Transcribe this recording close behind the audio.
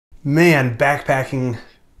Man, backpacking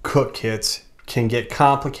cook kits can get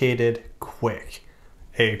complicated quick.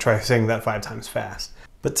 Hey, try saying that 5 times fast.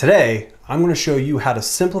 But today, I'm going to show you how to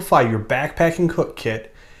simplify your backpacking cook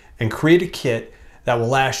kit and create a kit that will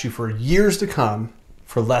last you for years to come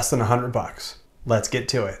for less than $100. Let's get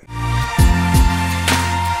to it.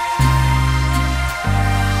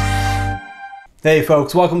 Hey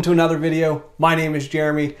folks, welcome to another video. My name is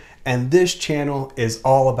Jeremy, and this channel is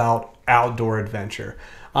all about outdoor adventure.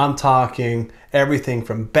 I'm talking everything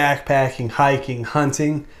from backpacking, hiking,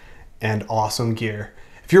 hunting, and awesome gear.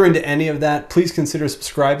 If you're into any of that, please consider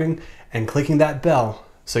subscribing and clicking that bell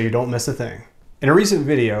so you don't miss a thing. In a recent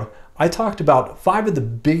video, I talked about 5 of the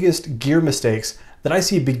biggest gear mistakes that I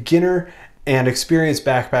see beginner and experienced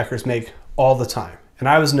backpackers make all the time, and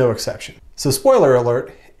I was no exception. So spoiler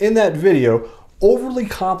alert, in that video, overly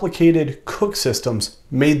complicated cook systems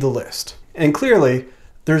made the list. And clearly,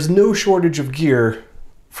 there's no shortage of gear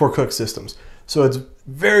for cook systems. So it's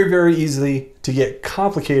very, very easy to get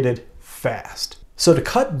complicated fast. So to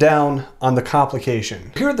cut down on the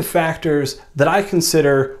complication, here are the factors that I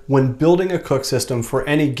consider when building a cook system for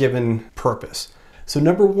any given purpose. So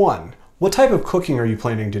number 1, what type of cooking are you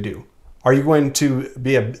planning to do? Are you going to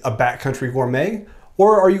be a backcountry gourmet,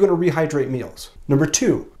 or are you going to rehydrate meals? Number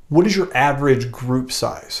 2, what is your average group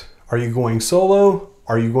size? Are you going solo?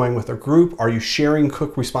 Are you going with a group? Are you sharing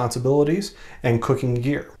cook responsibilities and cooking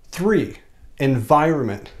gear? 3,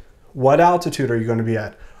 environment. What altitude are you going to be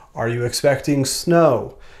at? Are you expecting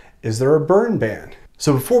snow? Is there a burn ban?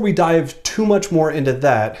 So before we dive too much more into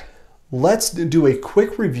that, let's do a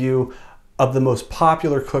quick review of the most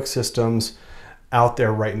popular cook systems out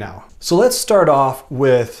there right now. So let's start off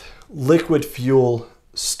with liquid fuel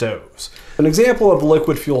stoves. An example of a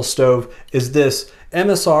liquid fuel stove is this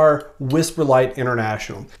MSR Whisperlite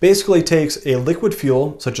International. Basically takes a liquid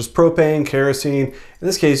fuel such as propane, kerosene. In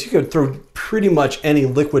this case, you could throw pretty much any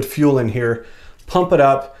liquid fuel in here, pump it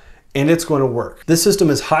up, and it's going to work. This system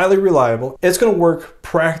is highly reliable. It's going to work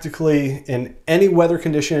practically in any weather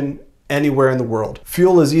condition, anywhere in the world.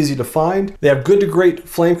 Fuel is easy to find. They have good to great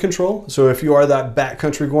flame control. So if you are that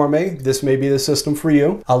backcountry gourmet, this may be the system for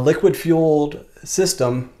you. A liquid fueled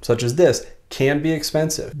system such as this can be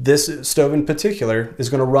expensive. This stove in particular is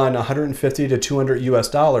going to run $150 to $200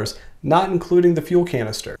 US, not including the fuel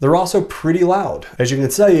canister. They're also pretty loud. As you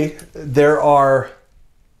can see, there are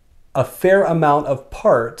a fair amount of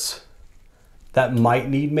parts that might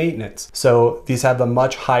need maintenance. So these have a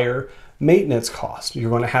much higher maintenance cost. You're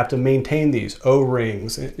going to have to maintain these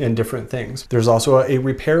O-rings and different things. There's also a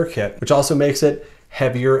repair kit, which also makes it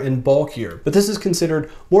heavier and bulkier. But this is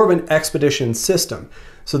considered more of an expedition system.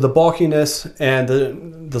 So the bulkiness and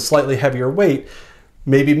the slightly heavier weight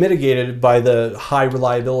may be mitigated by the high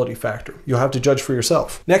reliability factor. You'll have to judge for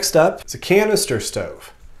yourself. Next up is a canister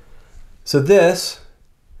stove. So this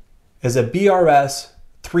is a BRS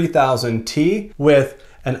 3000T with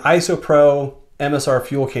an IsoPro MSR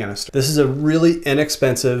fuel canister. This is a really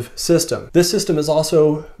inexpensive system. This system is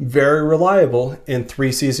also very reliable in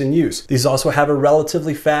 3-season use. These also have a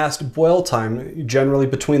relatively fast boil time, generally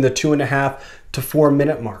between the 2.5 to 4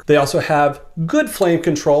 minute mark. They also have good flame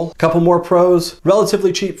control, a couple more pros,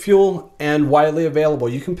 relatively cheap fuel, and widely available.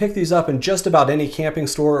 You can pick these up in just about any camping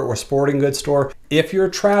store or sporting goods store. If you're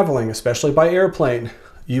traveling, especially by airplane,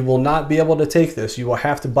 you will not be able to take this. You will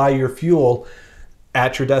have to buy your fuel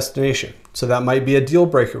at your destination. So that might be a deal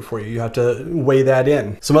breaker for you. You have to weigh that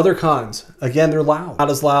in. Some other cons, again, they're loud. Not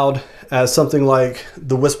as loud as something like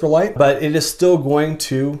the Whisperlite, but it is still going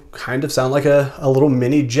to kind of sound like a little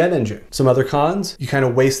mini jet engine. Some other cons, you kind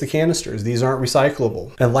of waste the canisters. These aren't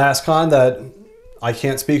recyclable. And last con that I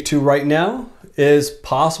can't speak to right now is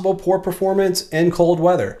possible poor performance in cold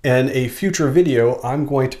weather. In a future video, I'm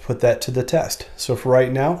going to put that to the test. So for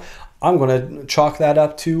right now, I'm going to chalk that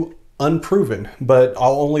up to unproven, but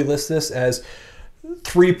I'll only list this as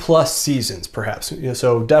 3+ seasons perhaps.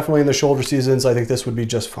 So definitely in the shoulder seasons, I think this would be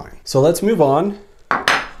just fine. So let's move on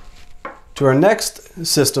to our next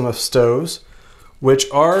system of stoves, which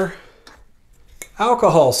are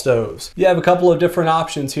alcohol stoves. You have a couple of different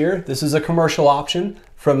options here. This is a commercial option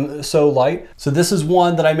from So Light. So this is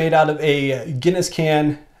one that I made out of a Guinness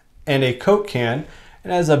can and a Coke can. It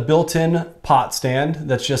has a built-in pot stand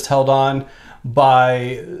that's just held on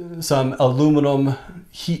by some aluminum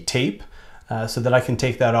heat tape so that I can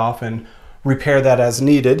take that off and repair that as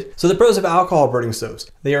needed. So the pros of alcohol burning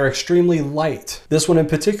stoves, they are extremely light. This one in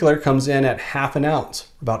particular comes in at ½ an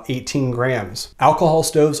ounce, about 18 grams. Alcohol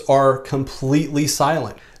stoves are completely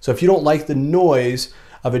silent. So if you don't like the noise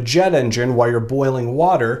of a jet engine while you're boiling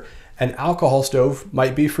water, an alcohol stove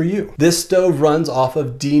might be for you. This stove runs off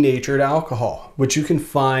of denatured alcohol, which you can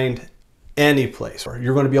find any place.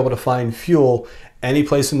 You're going to be able to find fuel any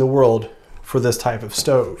place in the world for this type of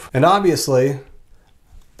stove. And obviously,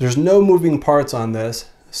 there's no moving parts on this,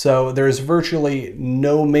 so there's virtually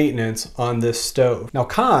no maintenance on this stove. Now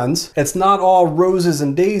cons, it's not all roses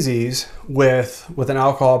and daisies with an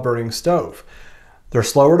alcohol burning stove. They're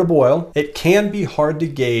slower to boil. It can be hard to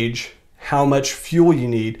gauge how much fuel you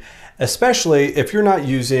need, especially if you're not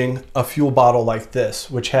using a fuel bottle like this,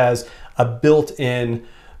 which has a built-in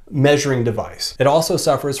measuring device. It also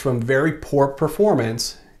suffers from very poor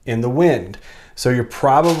performance in the wind. So you're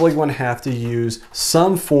probably going to have to use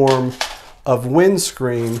some form of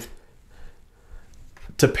windscreen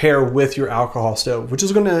to pair with your alcohol stove, which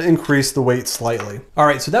is going to increase the weight slightly. All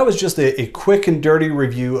right, so that was just a quick and dirty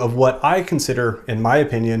review of what I consider, in my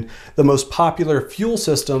opinion, the most popular fuel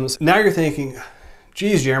systems. Now you're thinking,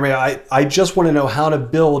 geez, Jeremy, I just want to know how to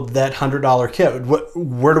build that $100 kit.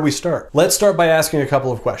 Where do we start? Let's start by asking a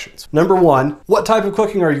couple of questions. Number one, what type of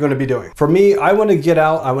cooking are you going to be doing? For me, I want to get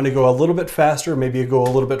out, I want to go a little bit faster, maybe go a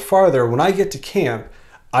little bit farther. When I get to camp,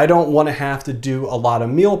 I don't want to have to do a lot of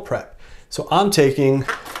meal prep. So I'm taking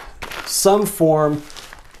some form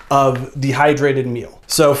of dehydrated meal.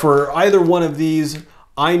 So for either one of these,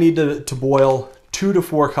 I need to boil 2 to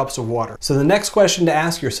 4 cups of water. So the next question to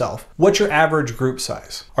ask yourself, what's your average group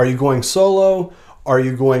size? Are you going solo? Are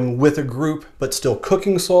you going with a group but still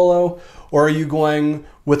cooking solo? Or are you going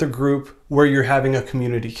with a group where you're having a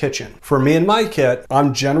community kitchen? For me and my kit,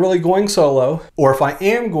 I'm generally going solo, or if I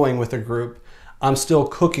am going with a group, I'm still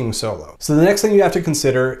cooking solo. So the next thing you have to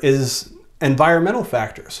consider is environmental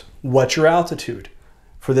factors. What's your altitude?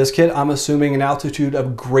 For this kit, I'm assuming an altitude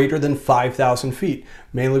of greater than 5,000 feet,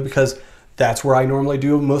 mainly because that's where I normally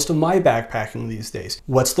do most of my backpacking these days.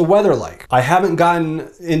 What's the weather like? I haven't gotten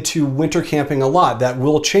into winter camping a lot. That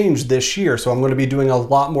will change this year, so I'm going to be doing a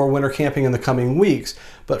lot more winter camping in the coming weeks.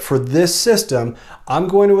 But for this system, I'm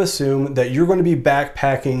going to assume that you're going to be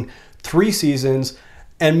backpacking 3 seasons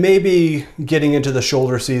and maybe getting into the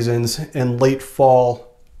shoulder seasons in late fall,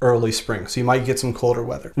 early spring. So you might get some colder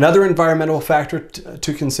weather. Another environmental factor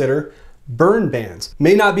to consider, burn bans.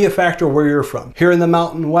 May not be a factor where you're from. Here in the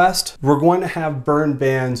Mountain West, we're going to have burn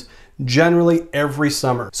bans generally every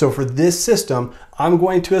summer. So for this system, I'm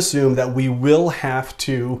going to assume that we will have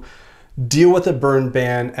to deal with a burn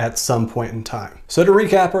ban at some point in time. So to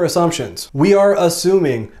recap our assumptions, we are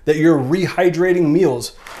assuming that you're rehydrating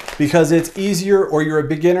meals because it's easier, or you're a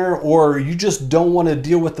beginner, or you just don't want to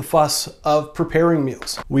deal with the fuss of preparing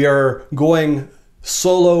meals. We are going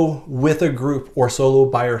solo with a group or solo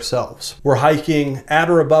by ourselves. We're hiking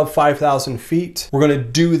at or above 5,000 feet. We're going to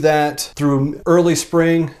do that through early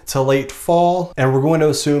spring to late fall, and we're going to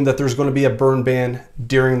assume that there's going to be a burn ban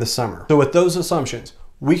during the summer. So with those assumptions,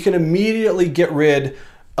 we can immediately get rid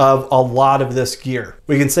of a lot of this gear.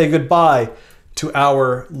 We can say goodbye to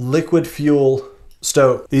our liquid fuel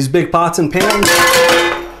stove. These big pots and pans,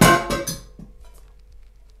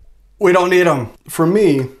 we don't need them. For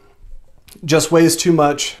me, just weighs too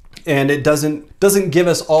much, and it doesn't give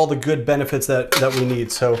us all the good benefits that we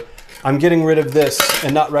need. So I'm getting rid of this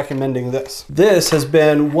and not recommending this. This has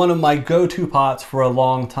been one of my go-to pots for a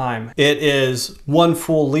long time. It is 1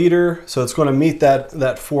 full liter, so it's going to meet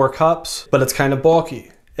that 4 cups, but it's kind of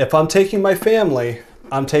bulky. If I'm taking my family,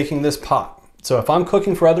 I'm taking this pot. So if I'm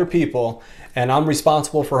cooking for other people and I'm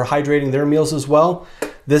responsible for hydrating their meals as well,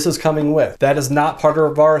 this is coming with. That is not part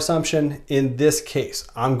of our assumption in this case.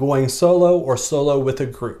 I'm going solo or solo with a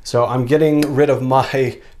group. So I'm getting rid of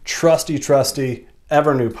my trusty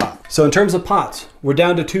Evernew pot. So in terms of pots, we're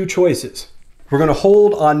down to 2 choices. We're going to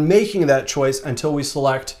hold on making that choice until we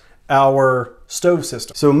select our stove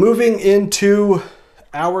system. So moving into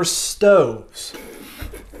our stoves,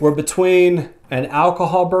 we're between an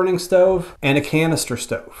alcohol burning stove and a canister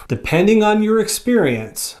stove. Depending on your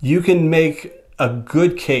experience, you can make a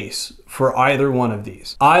good case for either one of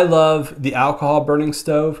these. I love the alcohol burning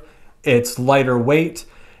stove. It's lighter weight.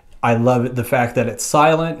 I love the fact that it's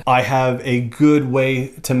silent. I have a good way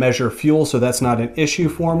to measure fuel, so that's not an issue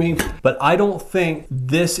for me. But I don't think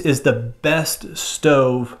this is the best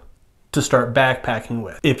stove to start backpacking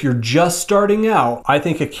with. If you're just starting out, I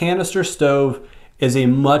think a canister stove is a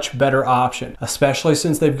much better option, especially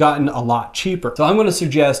since they've gotten a lot cheaper. So I'm going to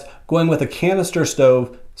suggest going with a canister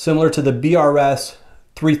stove similar to the BRS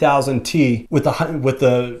 3000T with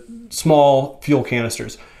the small fuel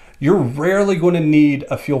canisters. You're rarely going to need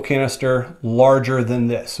a fuel canister larger than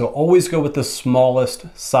this. So always go with the smallest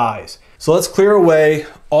size. So let's clear away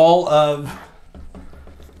all of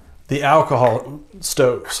the alcohol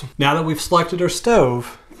stoves. Now that we've selected our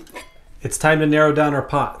stove, it's time to narrow down our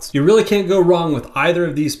pots. You really can't go wrong with either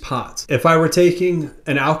of these pots. If I were taking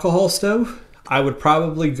an alcohol stove, I would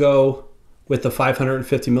probably go with the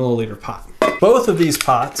 550 milliliter pot. Both of these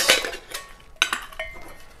pots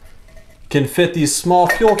can fit these small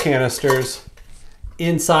fuel canisters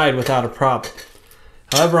inside without a problem.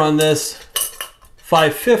 However, on this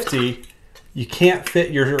 550, you can't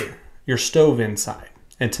fit your stove inside.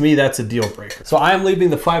 And to me, that's a deal breaker. So I am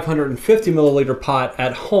leaving the 550 milliliter pot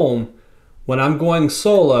at home when I'm going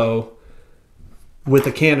solo with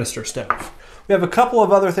a canister stove. We have a couple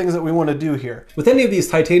of other things that we want to do here. With any of these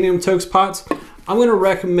titanium Toaks pots, I'm going to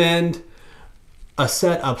recommend a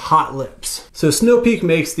set of hot lips. So Snow Peak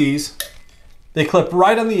makes these. They clip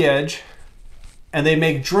right on the edge and they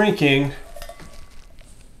make drinking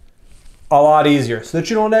a lot easier so that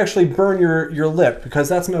you don't actually burn your lip, because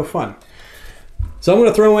that's no fun. So I'm going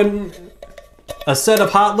to throw in a set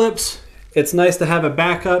of hot lips. It's nice to have a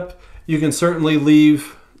backup. You can certainly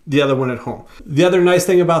leave the other one at home. The other nice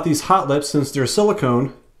thing about these hot lips, since they're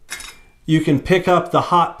silicone, you can pick up the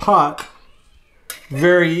hot pot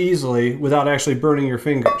very easily without actually burning your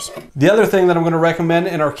fingers. The other thing that I'm going to recommend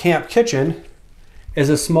in our camp kitchen is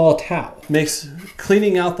a small towel. Makes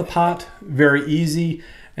cleaning out the pot very easy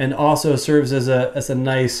and also serves as a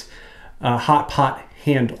nice hot pot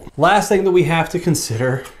handle. Last thing that we have to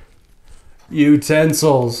consider,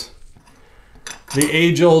 utensils. The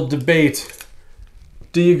age-old debate.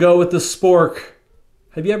 Do you go with the spork?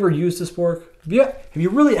 Have you ever used a spork? Have you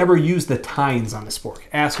really ever used the tines on a spork?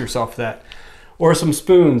 Ask yourself that. Or some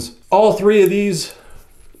spoons. All three of these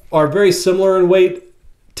are very similar in weight.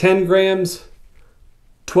 10 grams,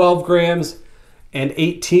 12 grams, and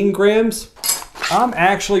 18 grams. I'm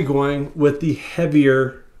actually going with the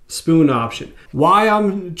heavier spoon option. Why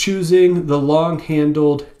I'm choosing the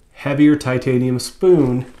long-handled, heavier titanium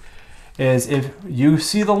spoon is, if you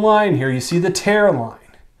see the line here, you see the tear line.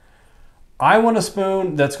 I want a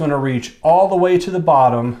spoon that's going to reach all the way to the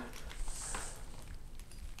bottom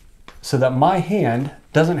so that my hand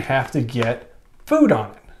doesn't have to get food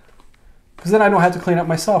on it, because then I don't have to clean up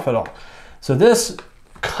myself at all. So this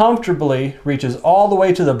comfortably reaches all the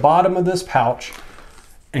way to the bottom of this pouch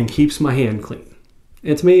and keeps my hand clean.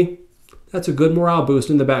 And to me, that's a good morale boost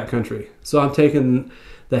in the backcountry. So I'm taking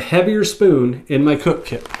the heavier spoon in my cook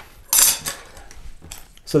kit.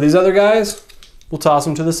 So these other guys, we'll toss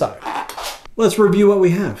them to the side. Let's review what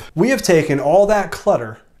we have. We have taken all that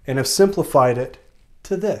clutter and have simplified it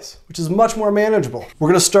to this, which is much more manageable. We're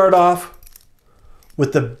going to start off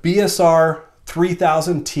with the BSR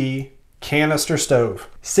 3000T canister stove.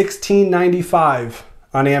 $16.95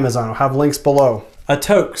 on Amazon. I'll have links below. A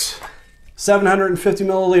Toaks 750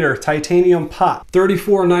 milliliter titanium pot.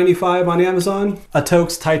 $34.95 on Amazon. A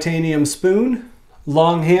Toaks titanium spoon,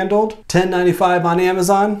 long handled. $10.95 on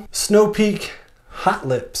Amazon. Snow Peak hot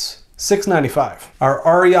lips, $6.95.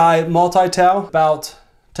 Our REI multi-towel, about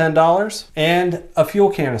 $10, and a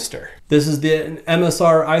fuel canister. This is the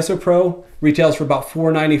MSR IsoPro, retails for about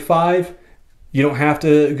 $4.95. You don't have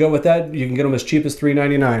to go with that. You can get them as cheap as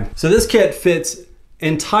 $3.99. So this kit fits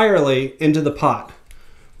entirely into the pot.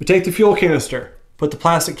 We take the fuel canister, put the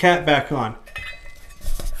plastic cap back on,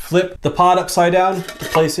 flip the pot upside down to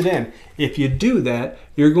place it in. If you do that,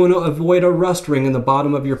 you're going to avoid a rust ring in the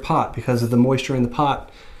bottom of your pot because of the moisture in the pot.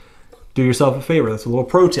 Do yourself a favor. That's a little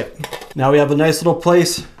pro tip. Now we have a nice little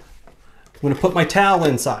place. I'm going to put my towel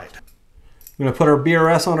inside. I'm going to put our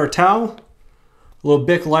BRS on our towel, a little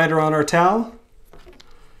Bic lighter on our towel,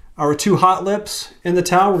 our two hot lips in the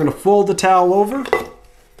towel. We're going to fold the towel over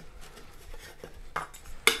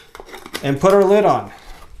and put our lid on.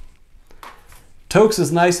 Toaks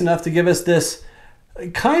is nice enough to give us this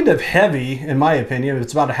kind of heavy, in my opinion,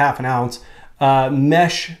 it's about a half an ounce,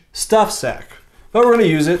 mesh stuff sack. But we're going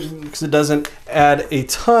to use it because it doesn't add a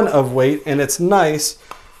ton of weight, and it's nice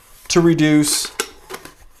to reduce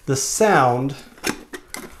the sound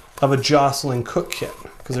of a jostling cook kit,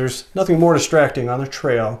 because there's nothing more distracting on the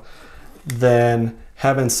trail than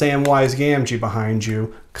having Samwise Gamgee behind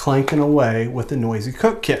you clanking away with the noisy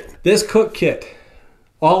cook kit. This cook kit,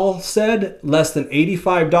 all said, less than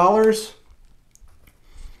 $85,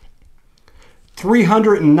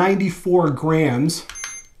 394 grams,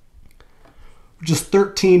 just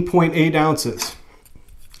 13.8 ounces.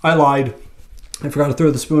 I lied. I forgot to throw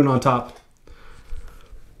the spoon on top.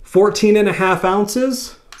 14.5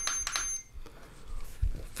 ounces,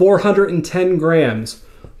 410 grams.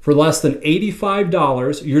 For less than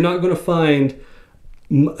 $85, you're not going to find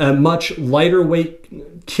a much lighter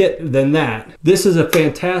weight kit than that. This is a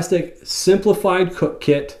fantastic simplified cook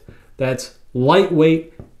kit that's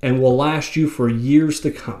lightweight and will last you for years to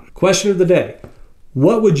come. Question of the day: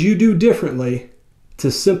 What would you do differently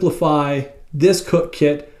to simplify this cook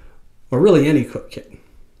kit, or really any cook kit?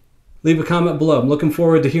 Leave a comment below. I'm looking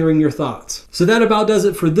forward to hearing your thoughts. So that about does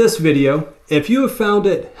it for this video. If you have found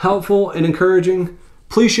it helpful and encouraging,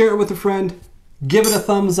 please share it with a friend, give it a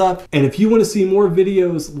thumbs up, and if you want to see more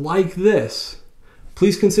videos like this,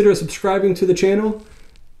 please consider subscribing to the channel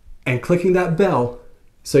and clicking that bell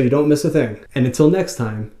so you don't miss a thing. And until next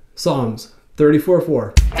time, Psalms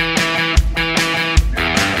 34:4.